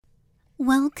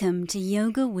Welcome to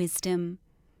Yoga Wisdom.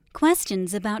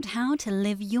 Questions about how to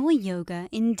live your yoga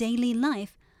in daily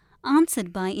life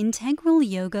answered by Integral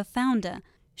Yoga founder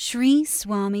Sri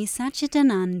Swami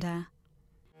Satchidananda.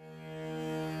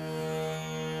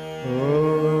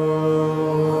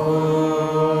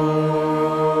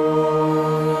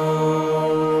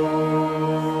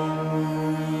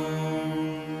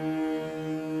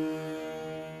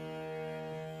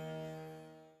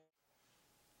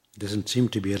 Doesn't seem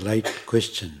to be a light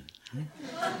question.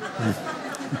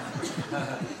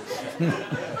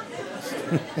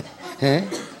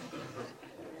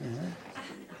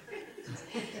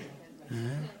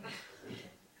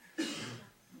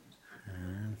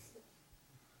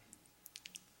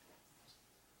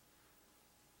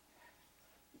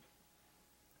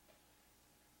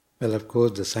 Well, of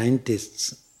course, the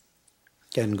scientists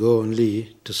can go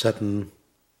only to certain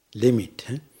limit,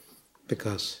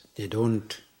 because they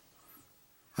don't,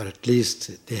 or at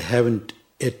least they haven't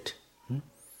yet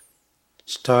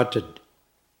started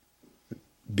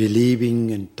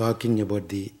believing and talking about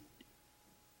the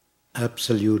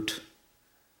absolute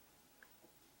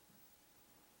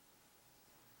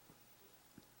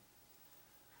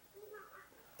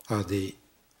or the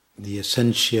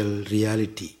essential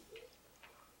reality.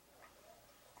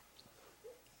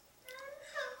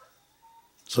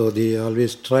 So they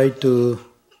always try to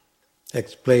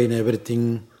explain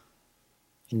everything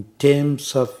in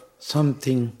terms of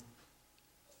something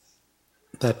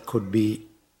that could be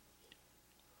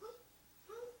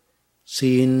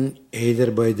seen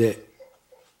either by the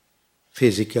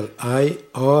physical eye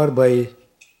or by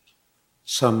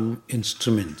some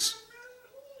instruments.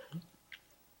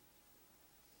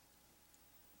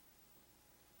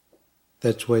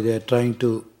 That's why they are trying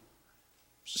to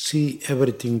see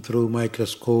everything through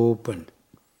microscope and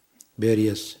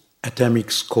various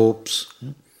atomic scopes.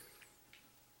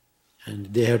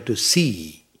 And they have to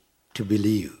see to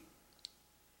believe.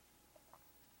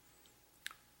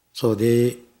 So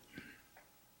they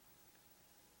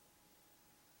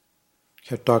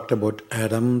have talked about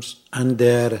atoms and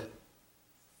their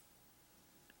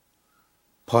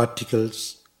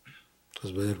particles.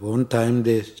 Because at one time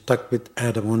they stuck with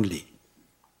atom only.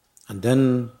 And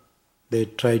then they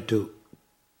tried to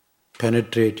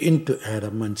penetrate into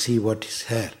atom and see what is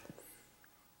there.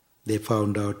 They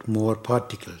found out more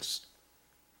particles.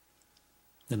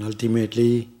 Then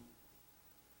ultimately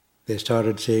they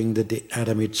started saying that the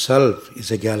atom itself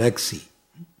is a galaxy.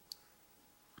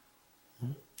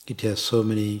 It has so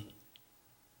many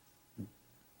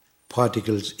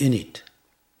particles in it.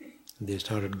 They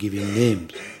started giving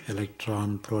names: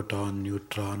 electron, proton,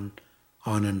 neutron,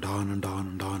 on and on and on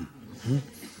and on.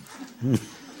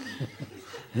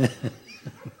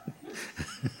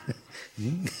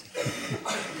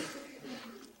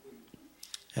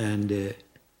 And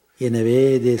in a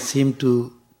way they seem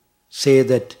to say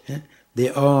that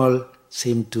they all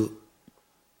seem to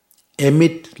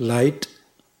emit light,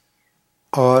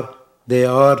 or they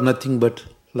are nothing but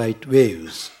light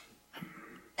waves.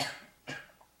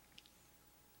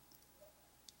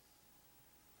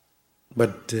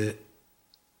 But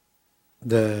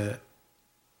the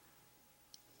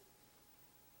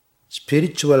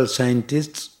spiritual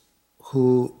scientists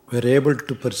who were able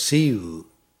to perceive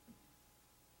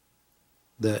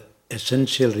the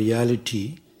essential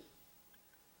reality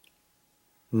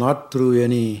not through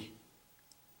any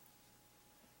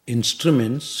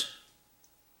instruments,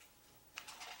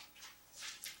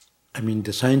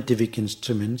 the scientific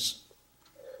instruments,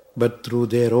 but through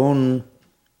their own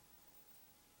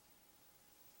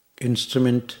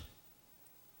instrument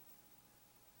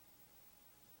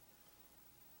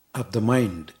of the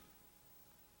mind,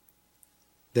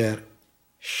 their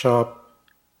sharp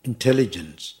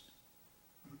intelligence.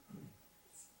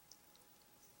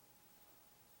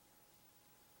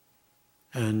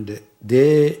 And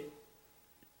they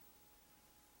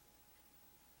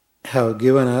have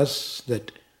given us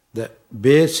that the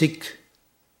basic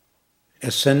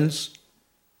essence,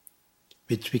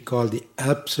 which we call the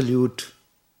absolute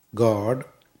God,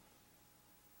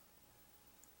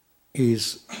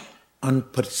 is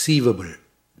unperceivable,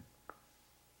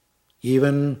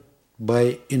 even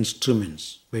by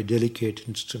instruments, by delicate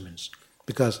instruments,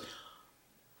 because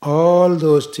all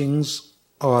those things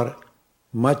are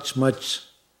much, much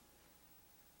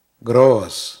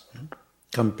gross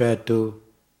compared to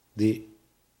the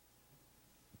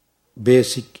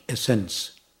basic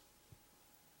essence.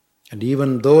 And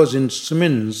even those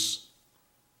instruments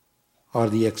are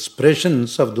the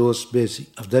expressions of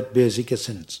that basic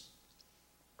essence.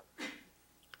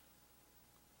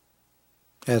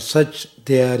 As such,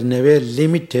 they are in a way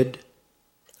limited,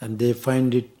 and they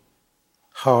find it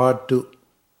hard to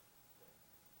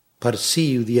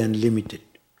perceive the unlimited.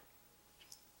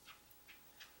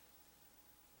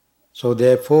 So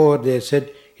therefore they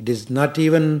said it is not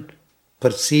even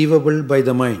perceivable by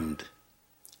the mind.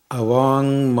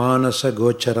 Avang manasa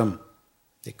gocharam,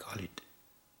 they call it.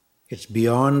 It's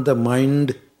beyond the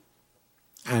mind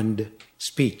and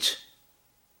speech.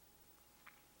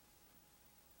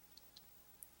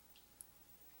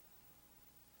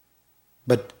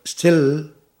 But still,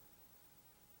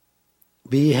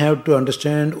 we have to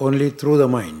understand only through the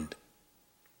mind.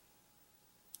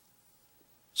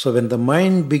 So when the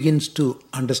mind begins to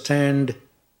understand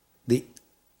the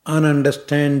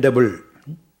ununderstandable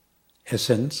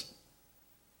essence,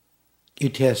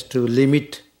 it has to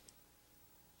limit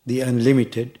the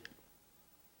unlimited,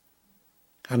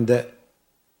 and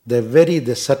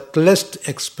the subtlest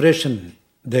expression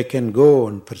they can go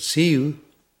and perceive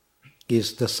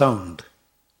is the sound.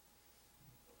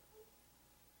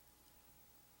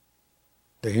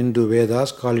 The Hindu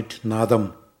Vedas call it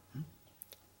Nadam.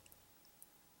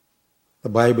 The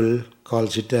Bible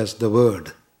calls it as the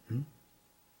word.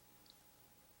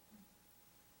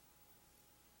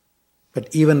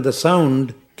 But even the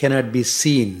sound cannot be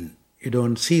seen. You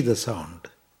don't see the sound.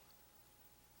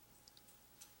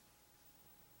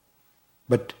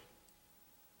 But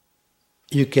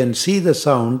you can see the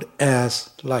sound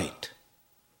as light.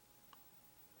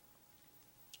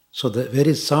 So the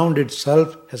very sound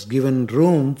itself has given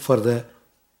room for the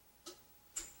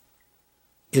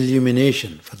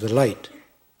illumination, for the light.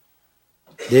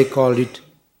 They call it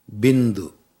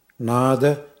Bindu,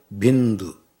 Nada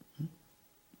Bindu.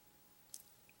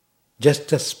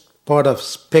 Just a spot of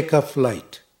speck of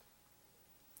light.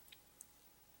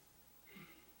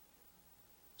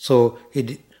 So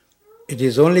it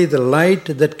is only the light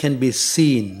that can be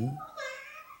seen.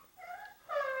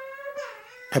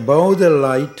 Above the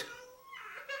light,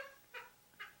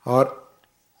 or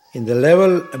in the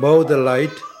level above the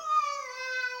light,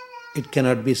 it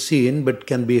cannot be seen but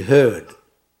can be heard.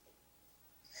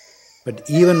 But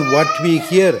even what we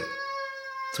hear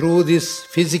through this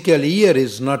physical ear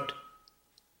is not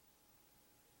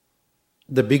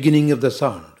the beginning of the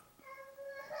sound.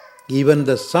 Even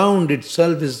the sound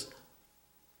itself is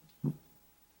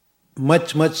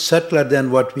much, much subtler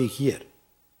than what we hear.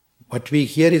 What we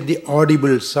hear is the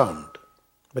audible sound,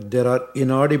 but there are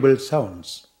inaudible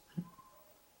sounds.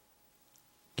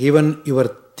 Even your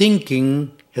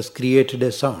thinking has created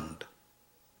a sound.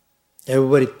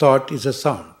 Every thought is a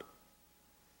sound.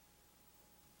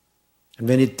 And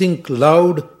when you think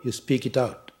loud, you speak it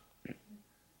out.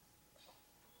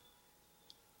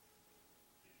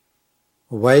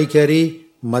 Vaikari,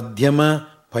 Madhyama,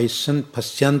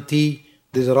 Pasyanti,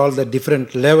 these are all the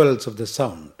different levels of the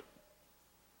sound.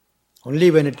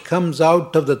 Only when it comes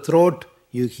out of the throat,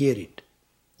 you hear it.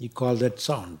 You call that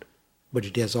sound. But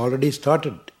it has already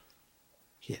started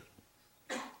here.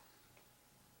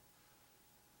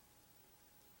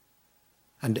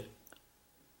 And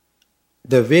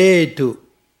the way to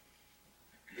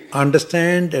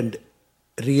understand and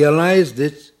realize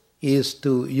this is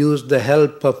to use the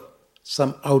help of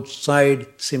some outside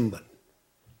symbol.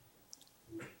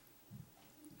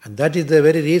 And that is the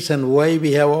very reason why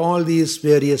we have all these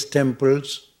various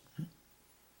temples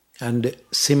and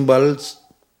symbols,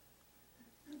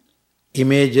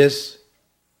 images,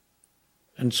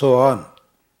 and so on.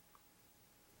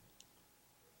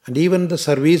 And even the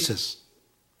services,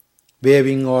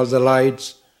 waving all the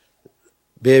lights,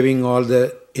 waving all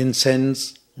the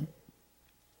incense,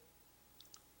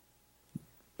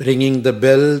 ringing the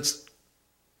bells,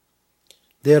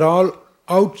 they are all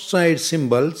outside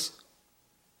symbols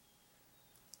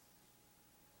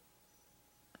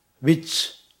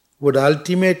which would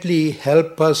ultimately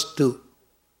help us to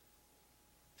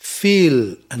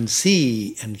feel and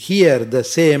see and hear the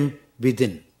same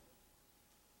within.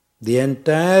 The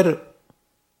entire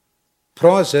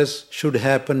process should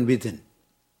happen within.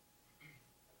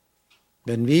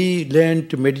 When we learn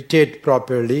to meditate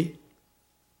properly,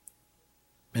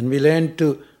 when we learn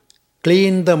to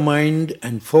clean the mind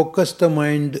and focus the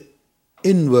mind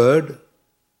inward,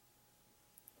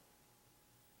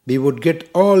 we would get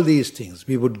all these things.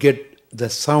 We would get the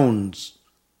sounds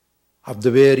of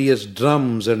the various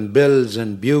drums and bells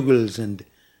and bugles and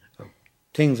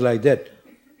things like that.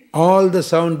 All the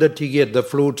sound that you get, the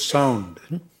flute sound,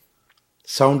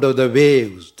 sound of the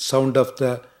waves, sound of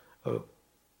the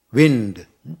wind,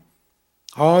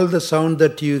 all the sound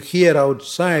that you hear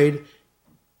outside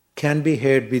can be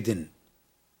heard within.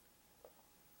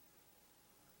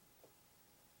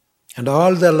 And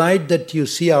all the light that you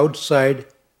see outside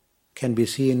can be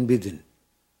seen within.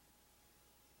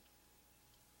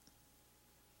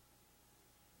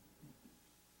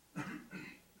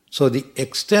 So the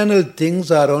external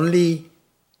things are only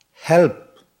a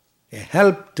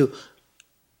help to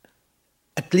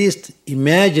at least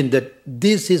imagine that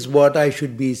this is what I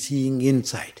should be seeing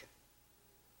inside.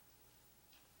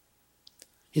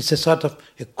 It's a sort of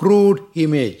a crude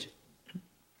image.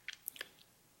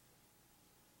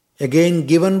 Again,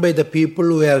 given by the people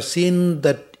who have seen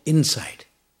that inside,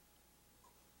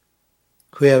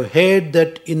 who have heard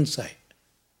that inside.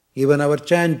 Even our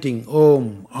chanting,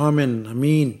 Om, Amen,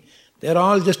 Ameen, they are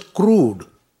all just crude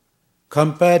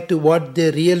compared to what they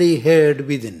really heard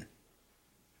within.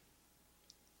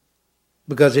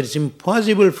 Because it's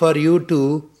impossible for you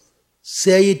to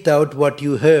say it out what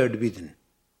you heard within.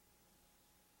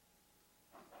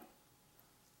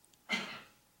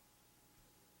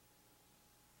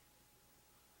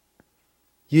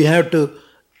 You have to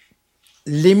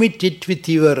limit it with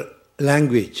your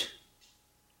language.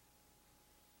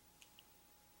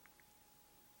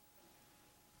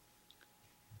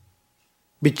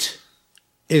 Which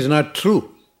is not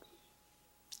true.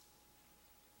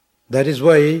 That is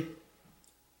why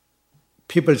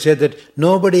people say that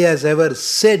nobody has ever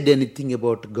said anything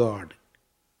about God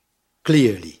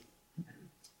clearly.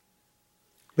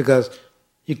 Because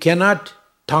you cannot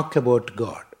talk about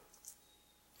God.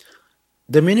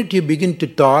 The minute you begin to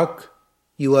talk,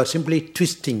 you are simply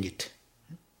twisting it.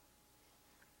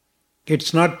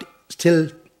 It's not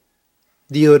still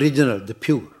the original, the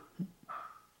pure.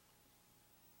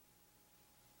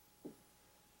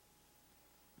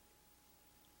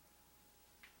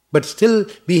 But still,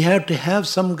 we have to have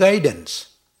some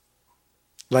guidance.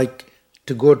 Like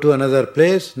to go to another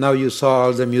place, now you saw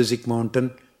all the Music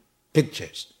Mountain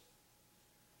pictures.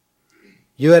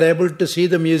 You are able to see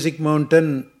the Music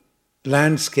Mountain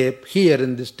landscape here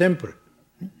in this temple.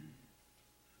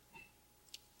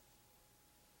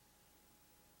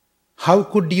 How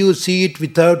could you see it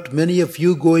without many of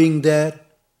you going there?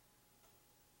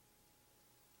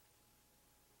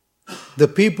 The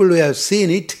people who have seen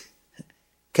it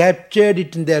captured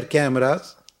it in their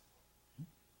cameras,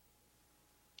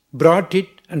 brought it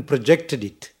and projected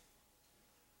it.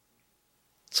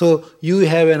 So you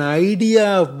have an idea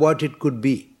of what it could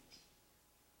be.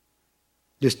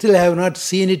 You still have not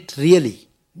seen it really.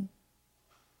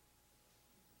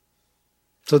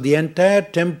 So the entire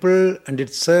temple and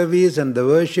its service and the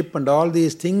worship and all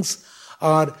these things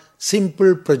are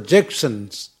simple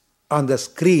projections on the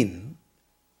screen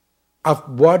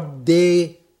of what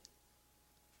they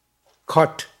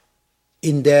caught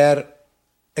in their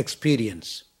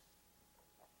experience.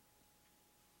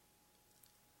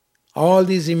 All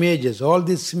these images, all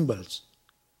these symbols,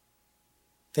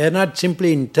 they are not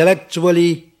simply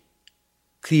intellectually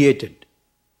created.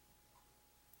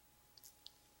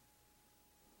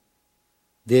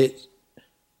 They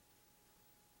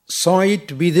saw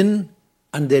it within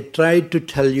and they tried to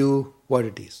tell you what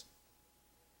it is.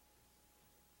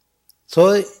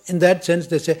 So in that sense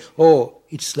they say, oh,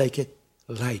 it's like a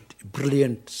light,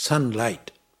 brilliant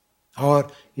sunlight, or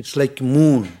it's like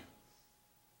moon.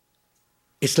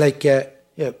 It's like a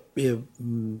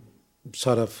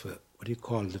sort of, what do you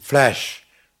call the flash?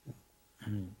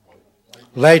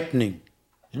 Lightning.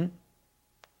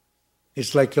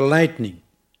 It's like a lightning.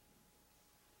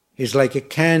 It's like a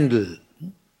candle.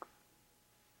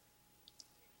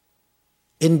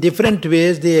 In different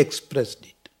ways they expressed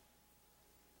it.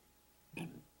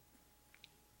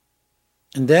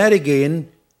 And there again,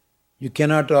 you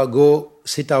cannot go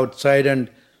sit outside and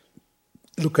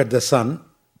look at the sun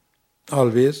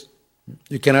always.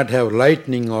 You cannot have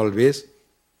lightning always.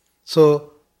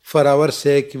 So, for our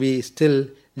sake, we still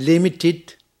limit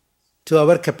it to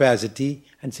our capacity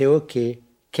and say, okay,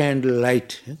 candle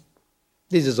light.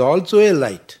 This is also a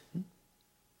light.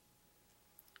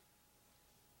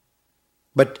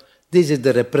 But this is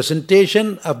the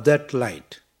representation of that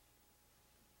light.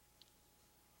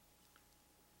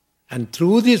 And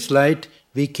through this light,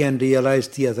 we can realize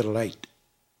the other light.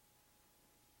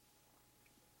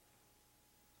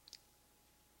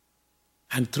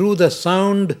 And through the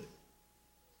sound,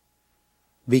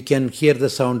 we can hear the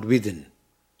sound within.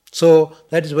 So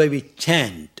that is why we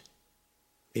chant.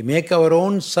 We make our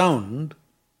own sound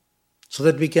so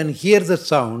that we can hear the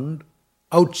sound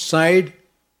outside,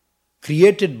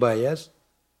 created by us,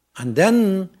 and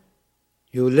then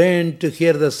you learn to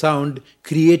hear the sound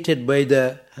created by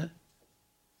the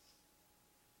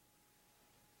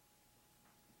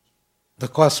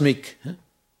cosmic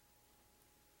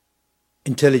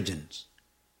intelligence.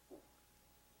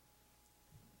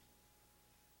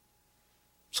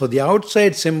 So the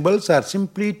outside symbols are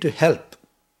simply to help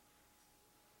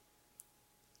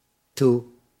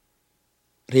to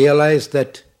realize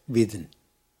that within.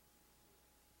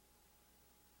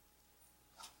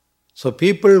 So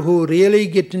people who really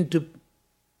get into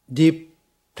deep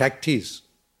practice,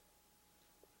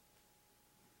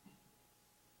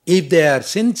 if they are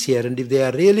sincere and if they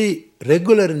are really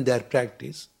regular in their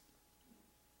practice,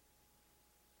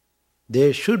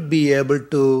 they should be able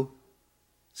to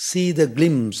see the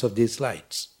glimpse of these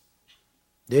lights.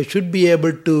 They should be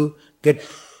able to get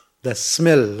the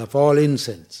smell of all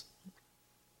incense.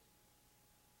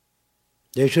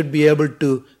 They should be able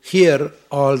to hear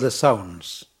all the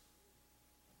sounds.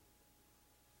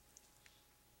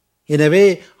 In a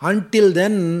way, until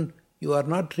then, you are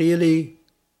not really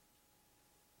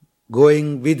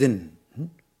going within.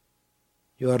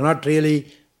 You are not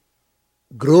really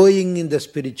growing in the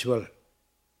spiritual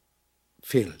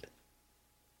field.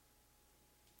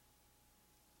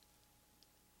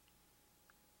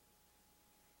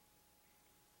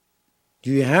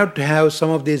 You have to have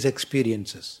some of these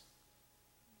experiences.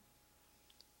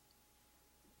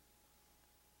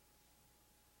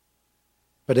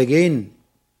 But again,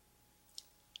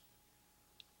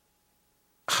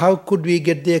 how could we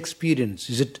get the experience?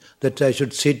 Is it that I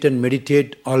should sit and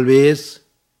meditate always?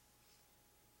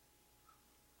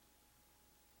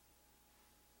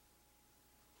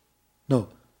 No.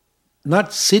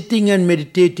 Not sitting and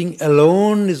meditating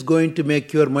alone is going to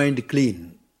make your mind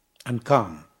clean and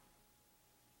calm.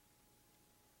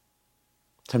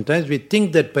 Sometimes we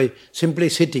think that by simply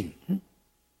sitting.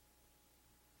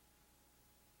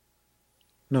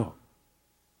 No.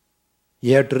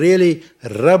 You have to really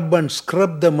rub and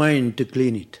scrub the mind to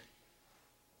clean it.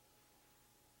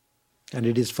 And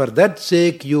it is for that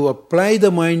sake you apply the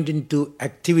mind into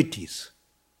activities.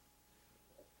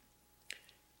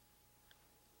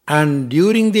 And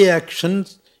during the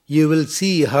actions, you will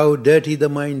see how dirty the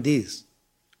mind is,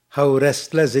 how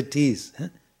restless it is.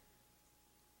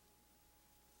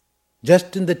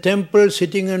 Just in the temple,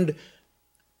 sitting and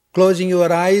closing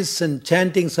your eyes and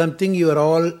chanting something, you are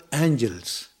all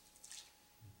angels.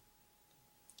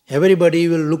 Everybody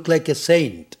will look like a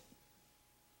saint.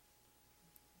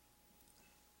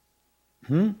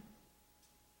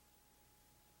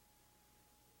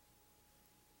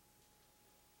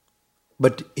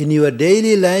 But in your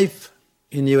daily life,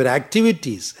 in your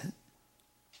activities,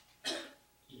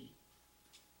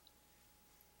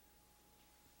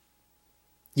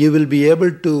 you will be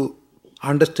able to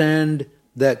understand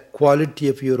the quality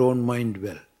of your own mind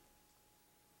well.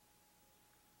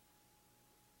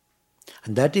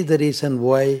 And that is the reason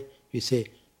why we say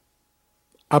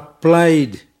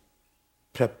applied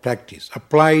practice,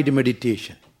 applied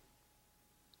meditation.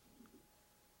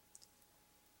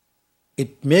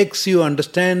 It makes you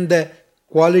understand the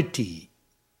quality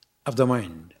of the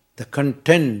mind, the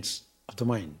contents of the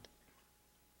mind.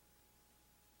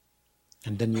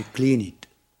 And then you clean it.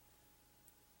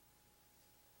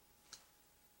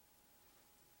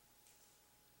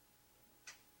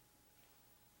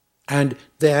 And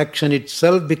the action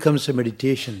itself becomes a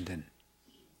meditation then.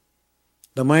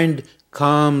 The mind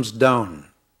calms down.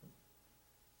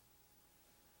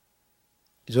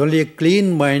 It's only a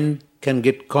clean mind can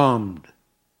get calmed.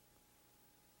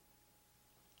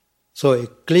 So a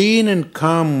clean and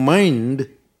calm mind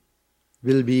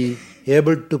will be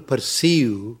able to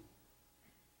perceive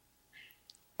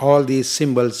all these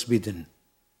symbols within,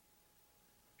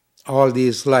 all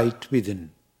these light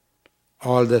within,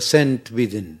 all the scent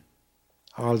within,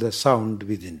 all the sound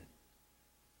within.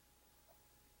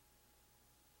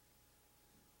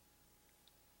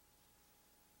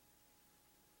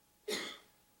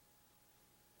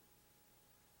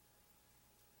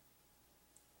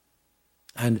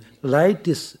 And light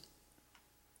is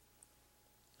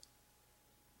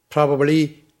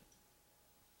probably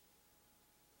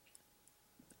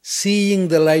seeing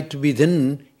the light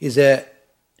within is a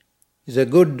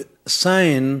good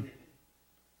sign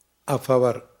of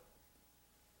our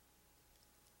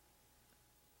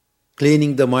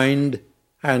cleaning the mind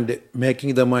and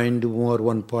making the mind more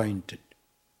one-pointed.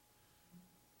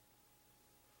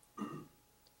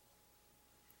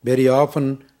 Very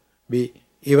often,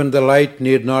 even the light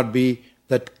need not be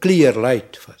that clear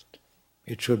light first.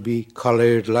 It should be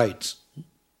colored lights.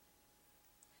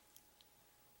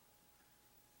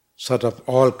 Sort of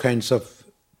all kinds of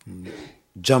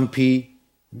jumpy,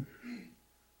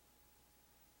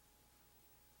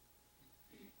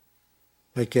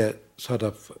 like a sort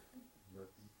of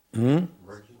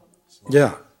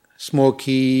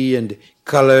smoky and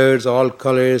colors, all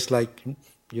colors, like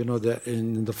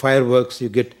in the fireworks you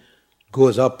get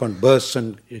goes up and bursts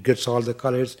and it gets all the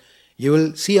colors. You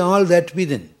will see all that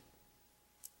within.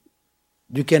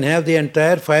 You can have the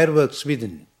entire fireworks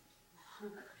within.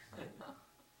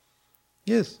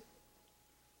 Yes.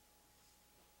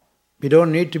 We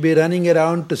don't need to be running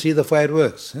around to see the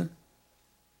fireworks.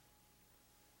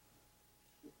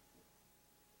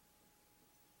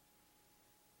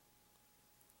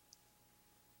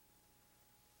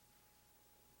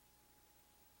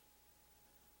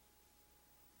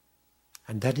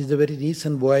 And that is the very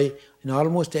reason why in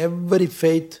almost every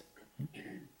faith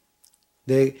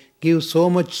they give so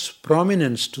much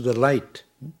prominence to the light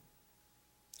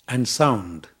and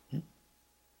sound.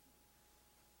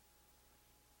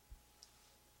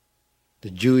 The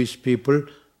Jewish people,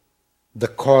 the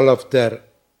call of their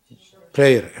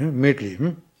prayer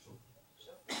immediately.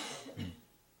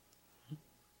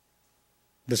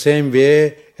 The same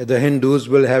way the Hindus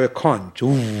will have a conch.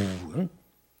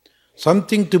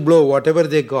 Something to blow, whatever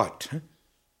they got.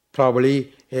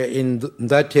 Probably in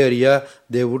that area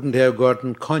they wouldn't have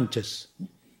gotten conches.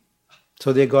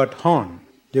 So they got horn,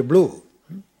 they blew.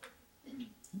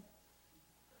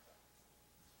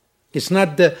 It's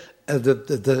not the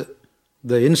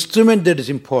instrument that is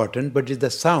important, but it's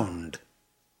the sound.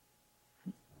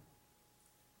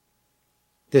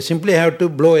 They simply have to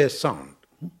blow a sound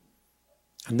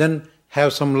and then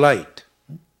have some light.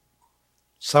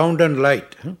 Sound and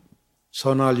light.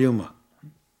 Sonaluma.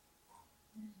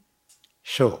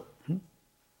 Show.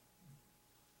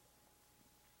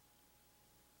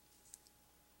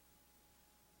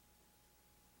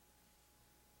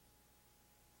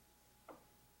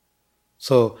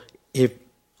 So,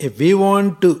 if we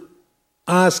want to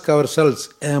ask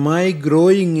ourselves, am I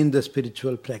growing in the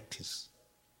spiritual practice?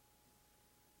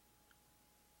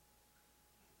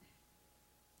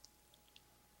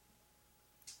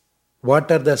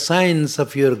 What are the signs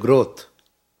of your growth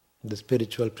in the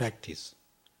spiritual practice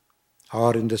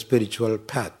or in the spiritual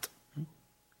path?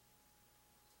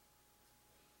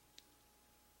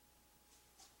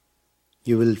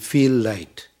 You will feel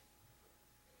light.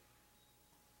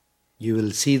 You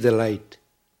will see the light.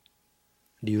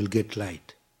 You will get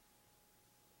light.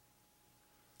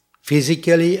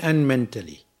 Physically and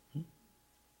mentally.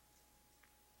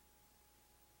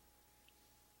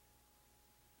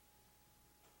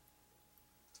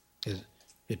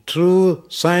 A true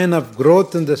sign of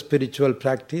growth in the spiritual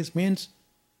practice means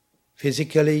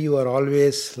physically you are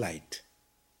always light.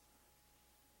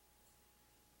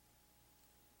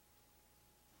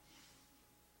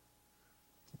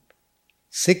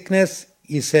 Sickness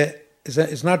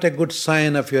is not a good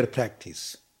sign of your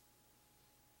practice.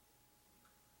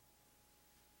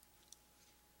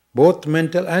 Both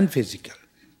mental and physical.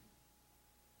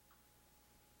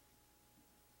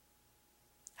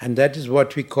 And that is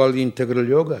what we call the integral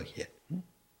yoga here.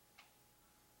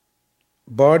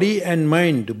 Body and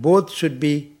mind both should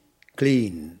be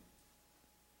clean.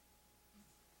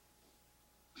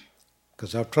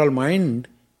 Because after all, mind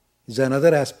is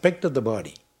another aspect of the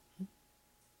body.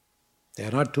 They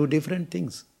are not two different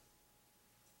things.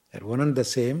 They are one and the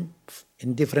same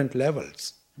in different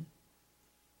levels.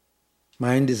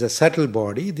 Mind is a subtle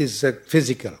body, this is a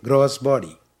physical, gross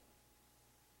body.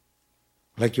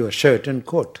 Like your shirt and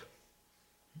coat.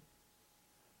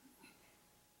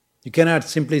 You cannot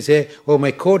simply say, oh,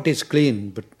 my coat is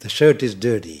clean, but the shirt is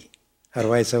dirty, or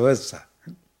vice versa.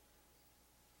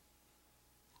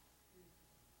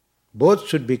 Both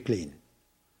should be clean.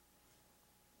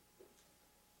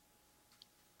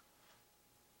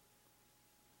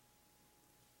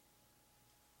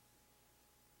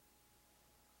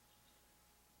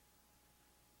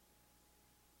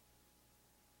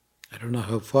 I don't know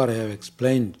how far I have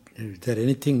explained. Is there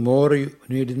anything more you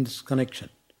need in this connection?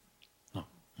 No.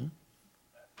 No,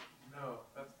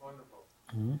 that's wonderful.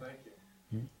 Thank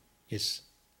you. Yes.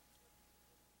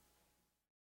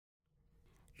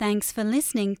 Thanks for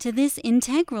listening to this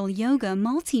Integral Yoga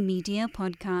Multimedia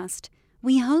podcast.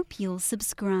 We hope you'll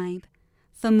subscribe.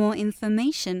 For more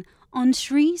information on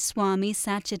Sri Swami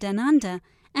Satchidananda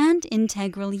and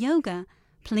Integral Yoga,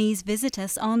 please visit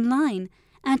us online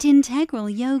at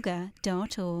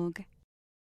integralyoga.org.